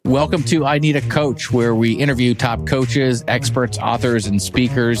Welcome to I Need a Coach, where we interview top coaches, experts, authors, and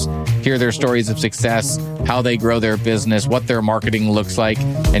speakers, hear their stories of success, how they grow their business, what their marketing looks like,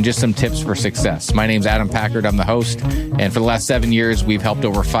 and just some tips for success. My name's Adam Packard. I'm the host. And for the last 7 years, we've helped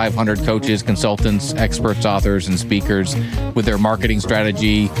over 500 coaches, consultants, experts, authors, and speakers with their marketing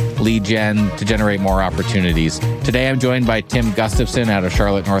strategy, lead gen, to generate more opportunities. Today, I'm joined by Tim Gustafson out of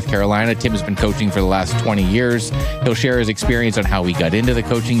Charlotte, North Carolina. Tim has been coaching for the last 20 years. He'll share his experience on how he got into the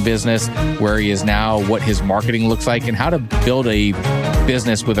coaching business, where he is now, what his marketing looks like, and how to build a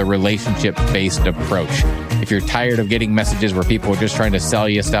business with a relationship-based approach. If you're tired of getting messages where people are just trying to sell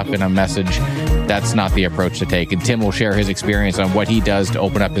you stuff in a message, that's not the approach to take. And Tim will share his experience on what he does to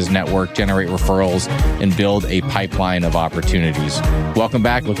open up his network, generate referrals, and build a pipeline of opportunities. Welcome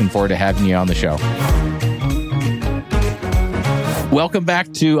back. Looking forward to having you on the show. Welcome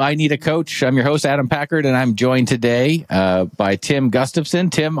back to I Need a Coach. I'm your host, Adam Packard, and I'm joined today by Tim Gustafson.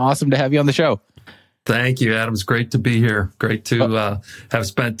 Tim, awesome to have you on the show. Thank you, Adam. It's great to be here. Great to have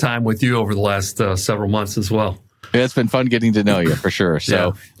spent time with you over the last several months as well. Yeah, it's been fun getting to know you for sure.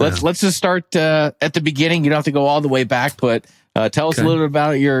 So let's just start at the beginning. You don't have to go all the way back, but tell us a little bit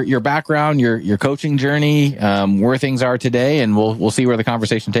about your background, your coaching journey, where things are today, and we'll see where the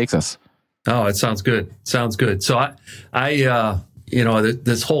conversation takes us. Oh, it sounds good. Sounds good. So I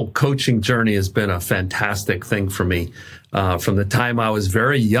this whole coaching journey has been a fantastic thing for me. From the time I was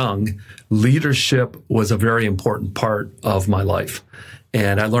very young, leadership was a very important part of my life.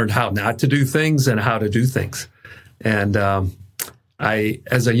 And I learned how not to do things and how to do things. And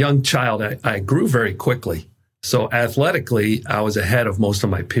as a young child, I grew very quickly. So athletically, I was ahead of most of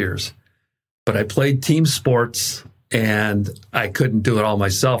my peers. But I played team sports, and I couldn't do it all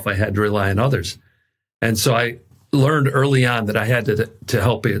myself. I had to rely on others. And so I learned early on that I had to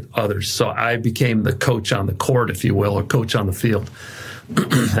help others. So I became the coach on the court, if you will, or coach on the field.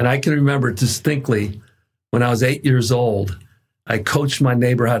 And I can remember distinctly when I was 8 years old, I coached my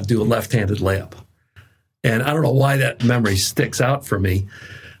neighbor how to do a left-handed layup. And I don't know why that memory sticks out for me,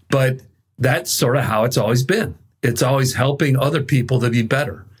 but that's sort of how it's always been. It's always helping other people to be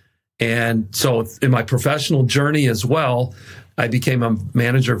better. And so in my professional journey as well, I became a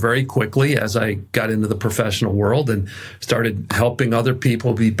manager very quickly as I got into the professional world and started helping other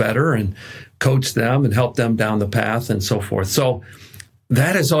people be better and coach them and help them down the path and so forth. So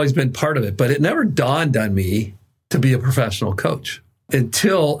that has always been part of it, but it never dawned on me to be a professional coach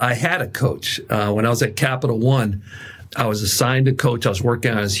until I had a coach. When I was at Capital One, I was assigned a coach. I was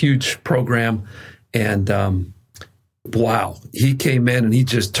working on this huge program, and wow, he came in and he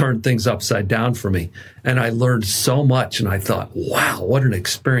just turned things upside down for me. And I learned so much, and I thought, wow, what an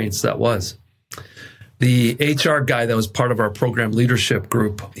experience that was. The HR guy that was part of our program leadership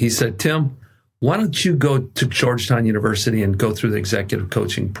group, he said, Tim, why don't you go to Georgetown University and go through the executive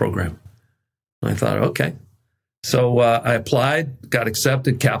coaching program? And I thought, okay. So I applied, got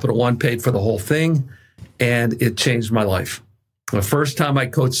accepted. Capital One paid for the whole thing, and it changed my life. The first time I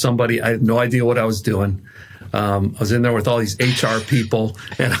coached somebody, I had no idea what I was doing. I was in there with all these HR people,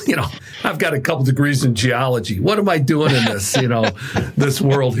 and I've got a couple degrees in geology. What am I doing in this, this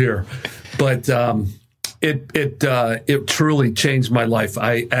world here? But it truly changed my life.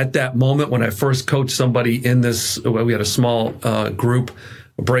 At that moment when I first coached somebody in this, we had a small group,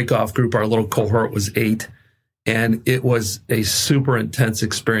 a break-off group. Our little cohort was 8. And it was a super intense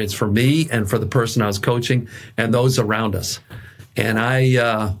experience for me and for the person I was coaching and those around us. And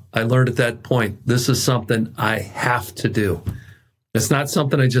I learned at that point, this is something I have to do. It's not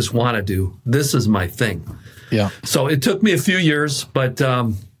something I just want to do. This is my thing. Yeah. So it took me a few years, but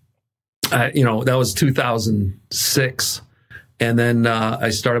that was 2006. And then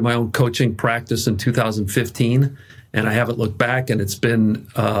I started my own coaching practice in 2015, and I haven't looked back, and it's been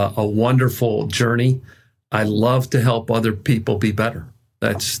a wonderful journey. I love to help other people be better.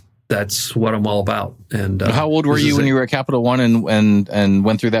 That's what I'm all about. And how old were you when you were at Capital One and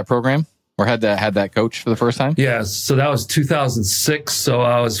went through that program, or had that coach for the first time? Yeah, so that was 2006. So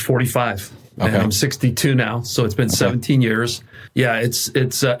I was 45, and I'm 62 now. So it's been 17 years. Yeah,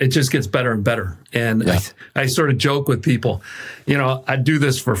 it just gets better and better. And I sort of joke with people, I'd do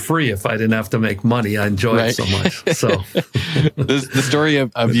this for free if I didn't have to make money. I enjoy it so much. So the story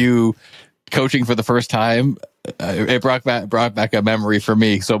of you coaching for the first time, it brought back a memory for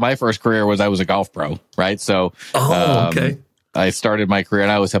me. So my first career I was a golf pro, right? So I started my career,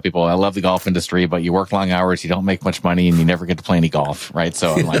 and I always tell people, I love the golf industry, but you work long hours, you don't make much money, and you never get to play any golf, right?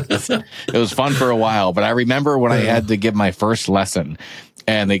 So I'm like, it was fun for a while, but I remember when I had to give my first lesson,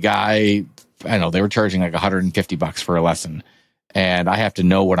 and the guy, I know they were charging like $150 for a lesson. and I have to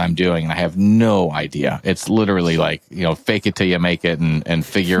know what I'm doing, and I have no idea. It's literally like, fake it till you make it, and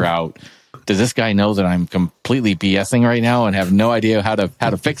figure out, does this guy know that I'm completely BSing right now and have no idea how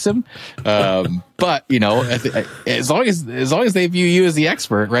to fix him? But as long as they view you as the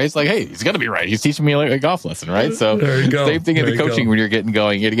expert, right? It's like, hey, he's gonna be right. He's teaching me a golf lesson, right? So there you go. Same thing in the coaching when you're getting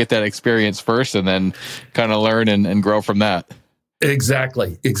going. You got to get that experience first, and then kind of learn and grow from that.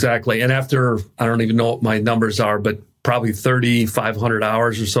 Exactly. And after, I don't even know what my numbers are, but probably 3,500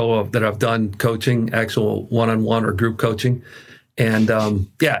 hours or so that I've done coaching, actual one-on-one or group coaching. And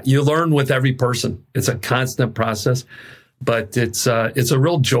you learn with every person. It's a constant process, but it's a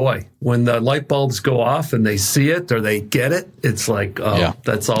real joy when the light bulbs go off and they see it or they get it. It's like,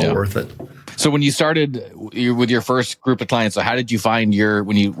 that's all worth it. So when you started with your first group of clients, so how did you find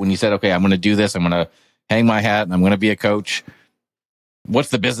when you said, okay, I'm going to do this, I'm going to hang my hat and I'm going to be a coach? What's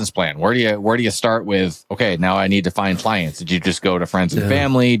the business plan? Where do you start with, okay, now I need to find clients? Did you just go to friends and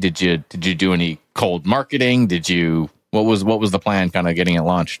family? Did you do any cold marketing? What was the plan kind of getting it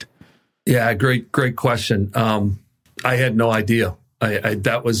launched? Yeah, great question. I had no idea.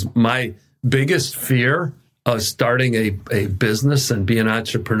 That was my biggest fear of starting a business and being an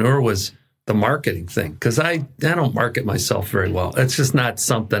entrepreneur, was the marketing thing. Because I don't market myself very well. It's just not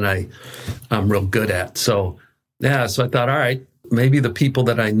something I'm real good at. So I thought, all right, maybe the people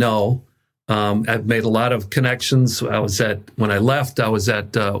that I know, I've made a lot of connections. When I left, I was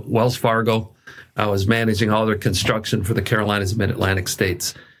at Wells Fargo. I was managing all their construction for the Carolinas and Mid-Atlantic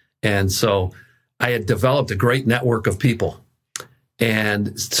states. And so I had developed a great network of people.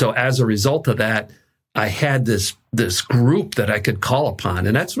 And so as a result of that, I had this group that I could call upon.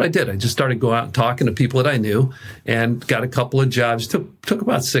 And that's what I did. I just started going out and talking to people that I knew and got a couple of jobs. Took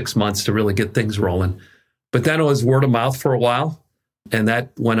about 6 months to really get things rolling. But then it was word of mouth for a while. And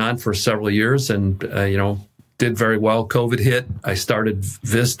that went on for several years and, did very well. COVID hit. I started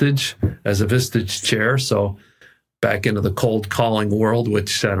Vistage as a Vistage chair. So back into the cold calling world,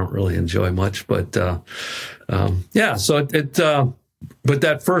 which I don't really enjoy much. But but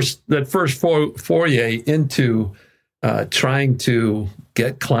that first foray into trying to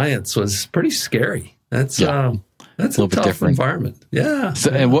get clients was pretty scary. That's a little bit different environment. Yeah.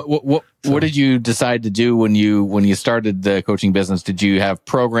 So, and what did you decide to do when you started the coaching business? Did you have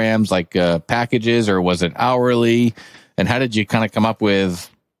programs like packages, or was it hourly? And how did you kind of come up with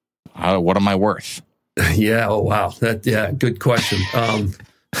what am I worth? Yeah. Oh, wow. Good question.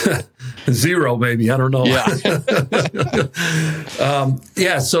 0, maybe. I don't know.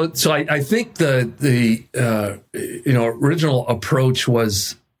 Yeah. So I think the original approach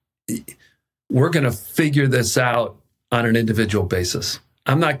was, we're going to figure this out on an individual basis.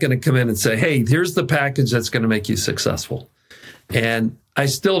 I'm not going to come in and say, hey, here's the package that's going to make you successful. And I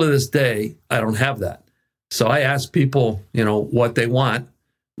still, to this day, I don't have that. So I ask people, what they want.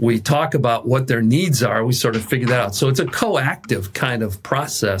 We talk about what their needs are. We sort of figure that out. So it's a coactive kind of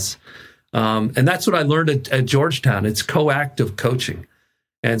process. And that's what I learned at Georgetown. It's coactive coaching.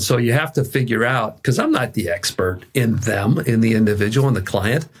 And so you have to figure out, because I'm not the expert in them, in the individual and the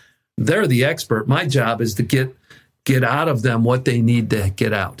client. They're the expert. My job is to get out of them what they need to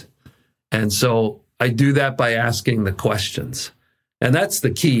get out. And so I do that by asking the questions. And that's the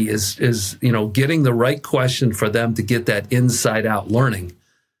key is getting the right question for them to get that inside out learning.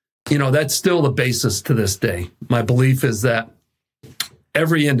 That's still the basis to this day. My belief is that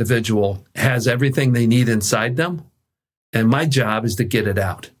every individual has everything they need inside them. And my job is to get it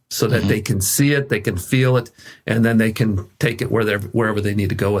out so that they can see it, they can feel it, and then they can take it wherever they need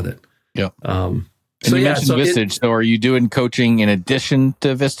to go with it. Yeah. And you mentioned Vistage. So are you doing coaching in addition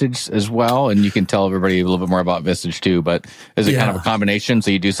to Vistage as well? And you can tell everybody a little bit more about Vistage too, but is it kind of a combination? So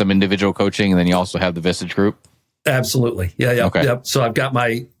you do some individual coaching and then you also have the Vistage group? Absolutely. Yeah. Okay. Yep. So I've got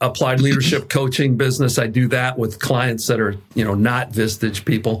my applied leadership coaching business. I do that with clients that are, not Vistage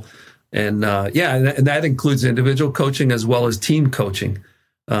people. And and that includes individual coaching as well as team coaching.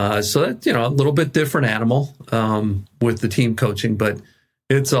 So that's, a little bit different animal with the team coaching, but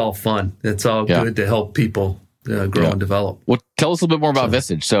it's all fun. It's all good to help people grow and develop. Well, tell us a little bit more about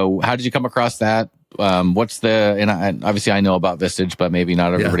Vistage. So how did you come across that? And obviously I know about Vistage, but maybe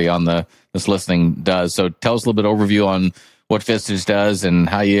not everybody on this listening does. So tell us a little bit overview on what Vistage does and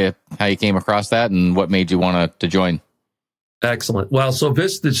how you came across that and what made you want to join. Excellent. Well, so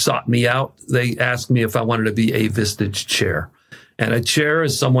Vistage sought me out. They asked me if I wanted to be a Vistage chair. And a chair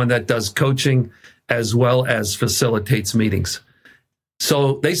is someone that does coaching as well as facilitates meetings.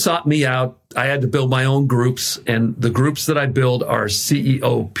 So they sought me out. I had to build my own groups, and the groups that I build are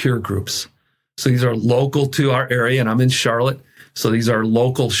CEO peer groups. So these are local to our area, and I'm in Charlotte. So these are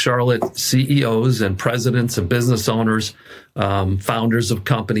local Charlotte CEOs and presidents and business owners, founders of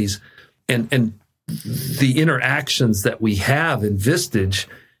companies, and the interactions that we have in Vistage,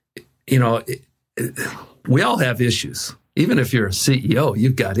 we all have issues. Even if you're a CEO,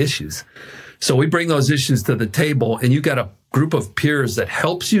 you've got issues. So we bring those issues to the table, and you've got a group of peers that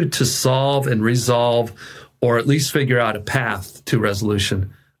helps you to solve and resolve, or at least figure out a path to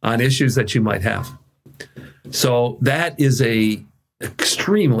resolution on issues that you might have. So that is a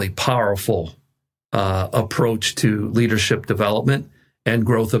extremely powerful approach to leadership development and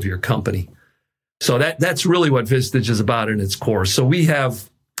growth of your company. So that's really what Vistage is about in its core. So I've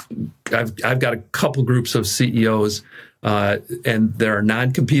got a couple groups of CEOs, and there are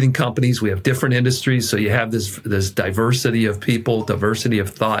non-competing companies. We have different industries, so you have this diversity of people, diversity of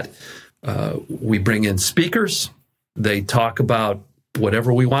thought. We bring in speakers. They talk about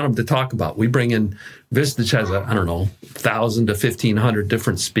whatever we want them to talk about. We bring in, Vistage has 1,000 to 1,500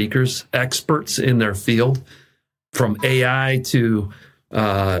 different speakers, experts in their field, from AI to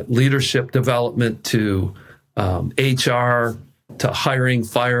leadership development to HR to hiring,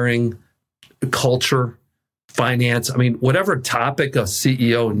 firing, culture, finance. I mean, whatever topic a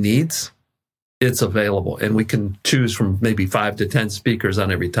CEO needs, it's available. And we can choose from maybe 5 to 10 speakers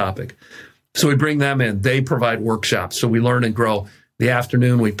on every topic. So we bring them in. They provide workshops. So we learn and grow. The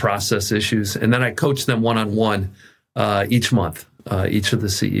afternoon, we process issues. And then I coach them one-on-one each month, each of the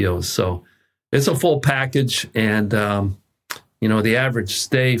CEOs. So it's a full package. And, the average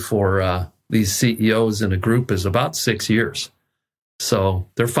stay for these CEOs in a group is about 6 years. So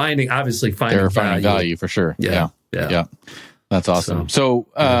they're finding value for sure. Yeah. That's awesome. So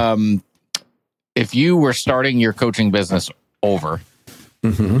if you were starting your coaching business over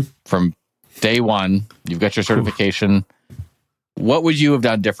from day one, you've got your certification, what would you have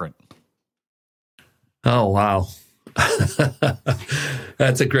done different? Oh, wow.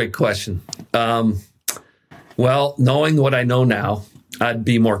 That's a great question. Well, knowing what I know now, I'd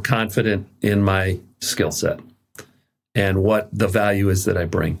be more confident in my skill set and what the value is that I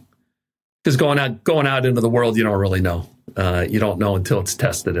bring. Because going out into the world, you don't really know. You don't know until it's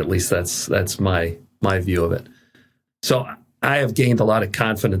tested. At least that's my view of it. So I have gained a lot of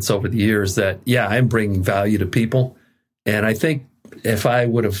confidence over the years that, I'm bringing value to people. And I think if I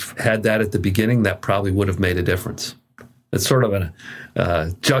would have had that at the beginning, that probably would have made a difference. It's sort of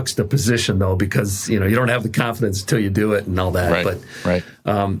a juxtaposition, though, because you don't have the confidence until you do it and all that. Right.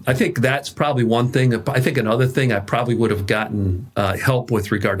 I think that's probably one thing. I think another thing, I probably would have gotten help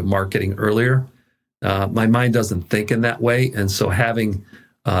with regard to marketing earlier. My mind doesn't think in that way, and so having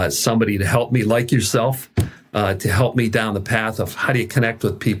somebody to help me, like yourself, to help me down the path of how do you connect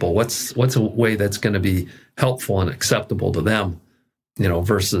with people? What's a way that's going to be helpful and acceptable to them,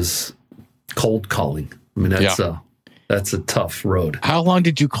 versus cold calling. I mean, that's a tough road. How long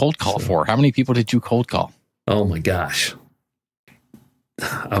did you cold call for? How many people did you cold call? Oh my gosh.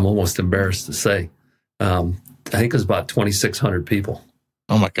 I'm almost embarrassed to say. I think it was about 2,600 people.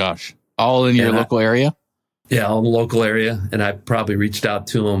 Oh my gosh. All in your local area? Yeah, all in the local area. And I probably reached out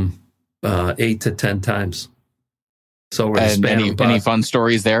to them 8 to 10 times. So we're any fun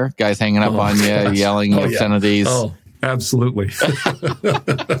stories there? Guys hanging up on you, yelling obscenities? Yeah. Oh, absolutely.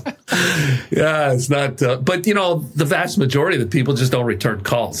 Yeah, it's not. But the vast majority of the people just don't return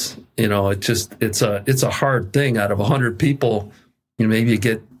calls. It's a hard thing. Out of 100 people, maybe you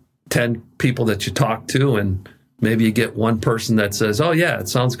get 10 people that you talk to, and maybe you get one person that says, "Oh yeah, it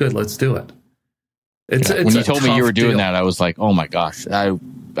sounds good. Let's do it." It's when you told me you were doing that, I was like, "Oh my gosh!" I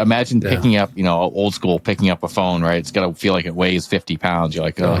imagine picking up, old school, picking up a phone. Right? It's got to feel like it weighs 50 pounds. You're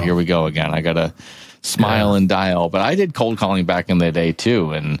like, "Oh, here we go again. I gotta smile and dial." But I did cold calling back in the day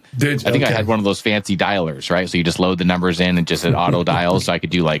too, and I think I had one of those fancy dialers, right? So you just load the numbers in and just hit auto dial, so I could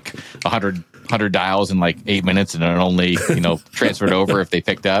do like 100 dials in like 8 minutes, and it only transferred over if they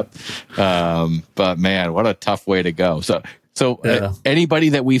picked up. But man, what a tough way to go. So anybody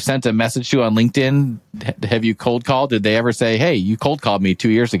that we've sent a message to on LinkedIn, have you cold called? Did they ever say, "Hey, you cold called me 2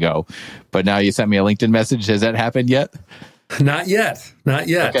 years ago, but now you sent me a LinkedIn message"? Has that happened yet? Not yet.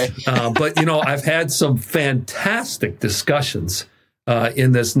 Okay. But, I've had some fantastic discussions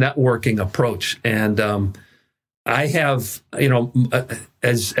in this networking approach. And I have,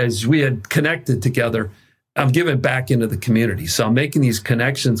 as we had connected together, I'm giving back into the community. So I'm making these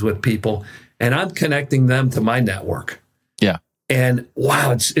connections with people, and I'm connecting them to my network. Yeah. And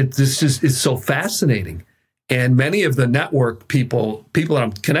wow, it's so fascinating. And many of the network people that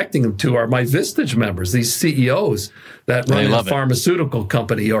I'm connecting them to are my Vistage members, these CEOs that run a pharmaceutical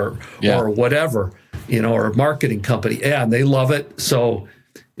company or whatever, or a marketing company. Yeah, and they love it. So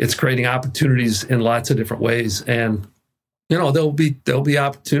it's creating opportunities in lots of different ways. And, there'll be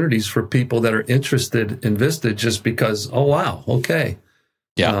opportunities for people that are interested in Vistage just because, oh, wow, okay.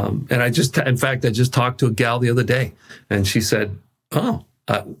 Yeah. And I just talked to a gal the other day, and she said, "Oh,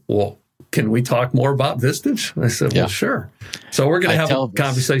 well, can we talk more about Vistage?" I said, "Well, sure." So we're going to have a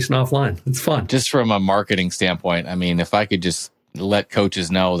conversation offline. It's fun. Just from a marketing standpoint, I mean, if I could just let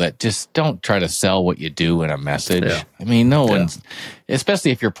coaches know that just don't try to sell what you do in a message. Yeah. I mean, no one's,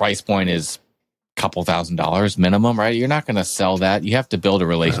 especially if your price point is couple $1,000s minimum, right? You're not going to sell that. You have to build a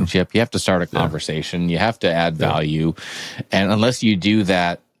relationship. You have to start a conversation. You have to add value. And unless you do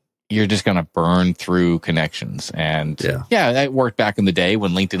that, you're just going to burn through connections. And that worked back in the day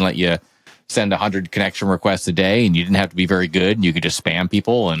when LinkedIn let you send 100 connection requests a day and you didn't have to be very good. And you could just spam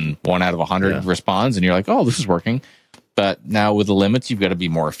people and 1 out of 100 responds. And you're like, oh, this is working. But now with the limits, you've got to be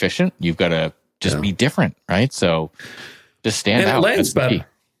more efficient. You've got to just be different, right? So just stand out. It lands better.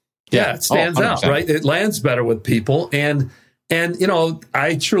 Yeah, it stands out, right? It lands better with people. And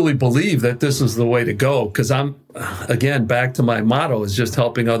I truly believe that this is the way to go because I'm, again, back to my motto is just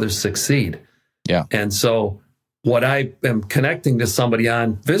helping others succeed. Yeah. And so what I am connecting to somebody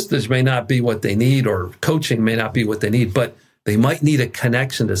on, Vistage may not be what they need or coaching may not be what they need, but they might need a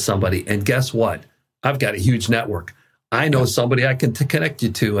connection to somebody. And guess what? I've got a huge network. I know somebody I can connect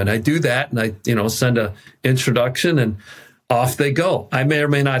you to. And I do that. And I, send a introduction and off they go. I may or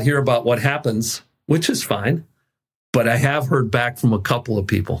may not hear about what happens, which is fine, but I have heard back from a couple of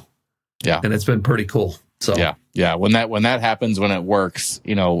people. Yeah. And it's been pretty cool. So yeah. When that happens, when it works,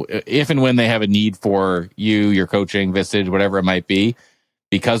 if and when they have a need for you, your coaching, Vistage, whatever it might be,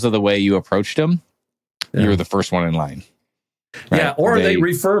 because of the way you approached them, you're the first one in line. Right? Yeah. Or they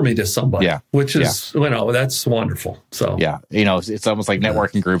refer me to somebody, which is, that's wonderful. So it's almost like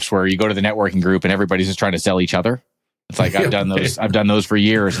networking groups where you go to the networking group and everybody's just trying to sell each other. It's like I've done those for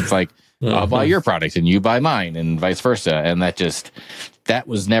years. It's like I'll buy your product and you buy mine and vice versa. And that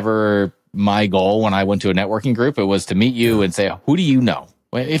was never my goal when I went to a networking group. It was to meet you and say, who do you know?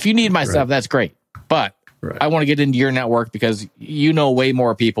 If you need my stuff, that's great. But I want to get into your network because you know way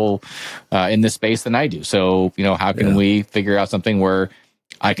more people in this space than I do. So, how can we figure out something where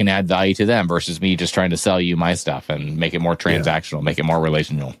I can add value to them versus me just trying to sell you my stuff and make it more transactional, make it more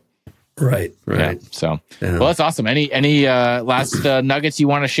relational. Right. Yeah, so, well, that's awesome. Any last nuggets you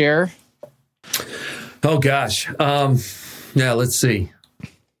want to share? Oh gosh. Let's see.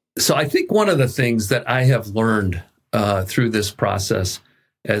 So I think one of the things that I have learned through this process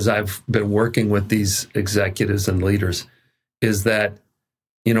as I've been working with these executives and leaders is that,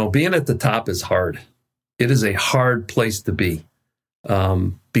 being at the top is hard. It is a hard place to be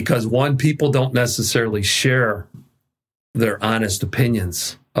because people don't necessarily share their honest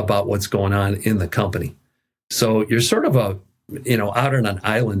opinions about what's going on in the company. So you're sort of out on an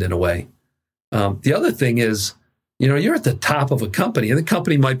island in a way. The other thing is, you're at the top of a company and the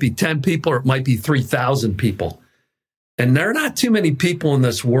company might be 10 people or it might be 3,000 people. And there are not too many people in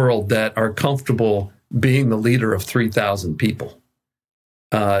this world that are comfortable being the leader of 3,000 people.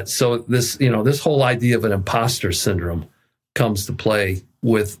 So this whole idea of an imposter syndrome comes to play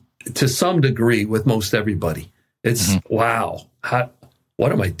to some degree with most everybody. It's wow. What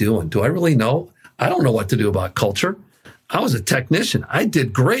am I doing? Do I really know? I don't know what to do about culture. I was a technician. I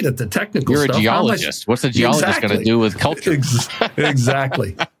did great at the technical stuff. You're a geologist. What's a geologist going to do with culture?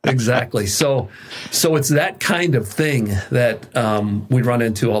 Exactly. So it's that kind of thing that we run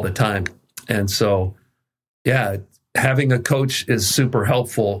into all the time. And so, having a coach is super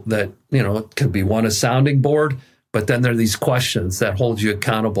helpful that, it could be a sounding board, but then there are these questions that hold you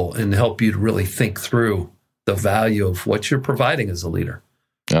accountable and help you to really think through the value of what you're providing as a leader.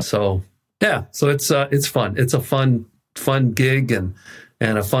 Yep. So it's fun. It's a fun gig and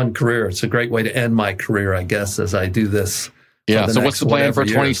a fun career. It's a great way to end my career, I guess, as I do this. Yeah. So what's the plan for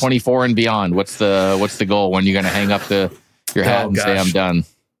 2024 and beyond? What's the goal? When you're going to hang up your hat and say, I'm done?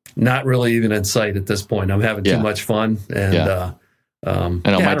 Not really even in sight at this point. I'm having too much fun. And, I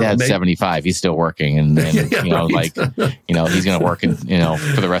know my dad's 75. He's still working and he's going to work for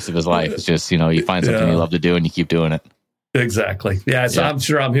the rest of his life. It's just, you find something you love to do and you keep doing it. Exactly. Yeah. So I'm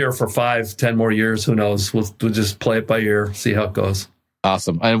sure I'm here for 5-10 more years. Who knows? We'll just play it by ear, see how it goes.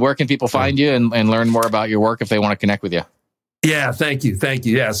 Awesome. And where can people find you and learn more about your work if they want to connect with you? Yeah. Thank you.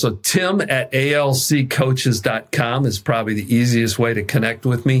 Yeah. So Tim at alccoaches.com is probably the easiest way to connect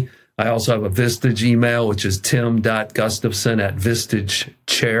with me. I also have a Vistage email, which is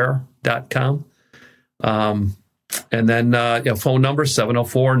tim.gustafson@vistagechair.com. And then phone number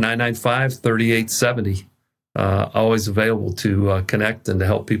 704-995-3870. Always available to connect and to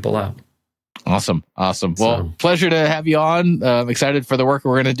help people out. Awesome. Well, pleasure to have you on. I'm excited for the work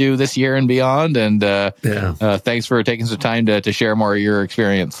we're going to do this year and beyond. And thanks for taking some time to share more of your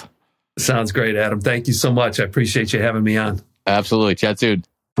experience. Sounds great, Adam. Thank you so much. I appreciate you having me on. Absolutely. Chat soon.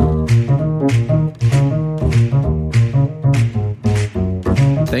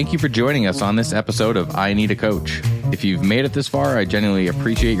 Thank you for joining us on this episode of I Need a Coach. If you've made it this far, I genuinely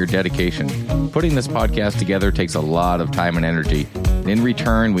appreciate your dedication. Putting this podcast together takes a lot of time and energy. In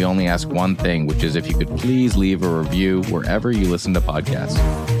return, we only ask one thing, which is if you could please leave a review wherever you listen to podcasts.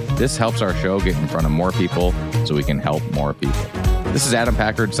 This helps our show get in front of more people so we can help more people. This is Adam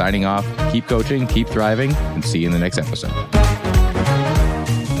Packard signing off. Keep coaching, keep thriving, and see you in the next episode.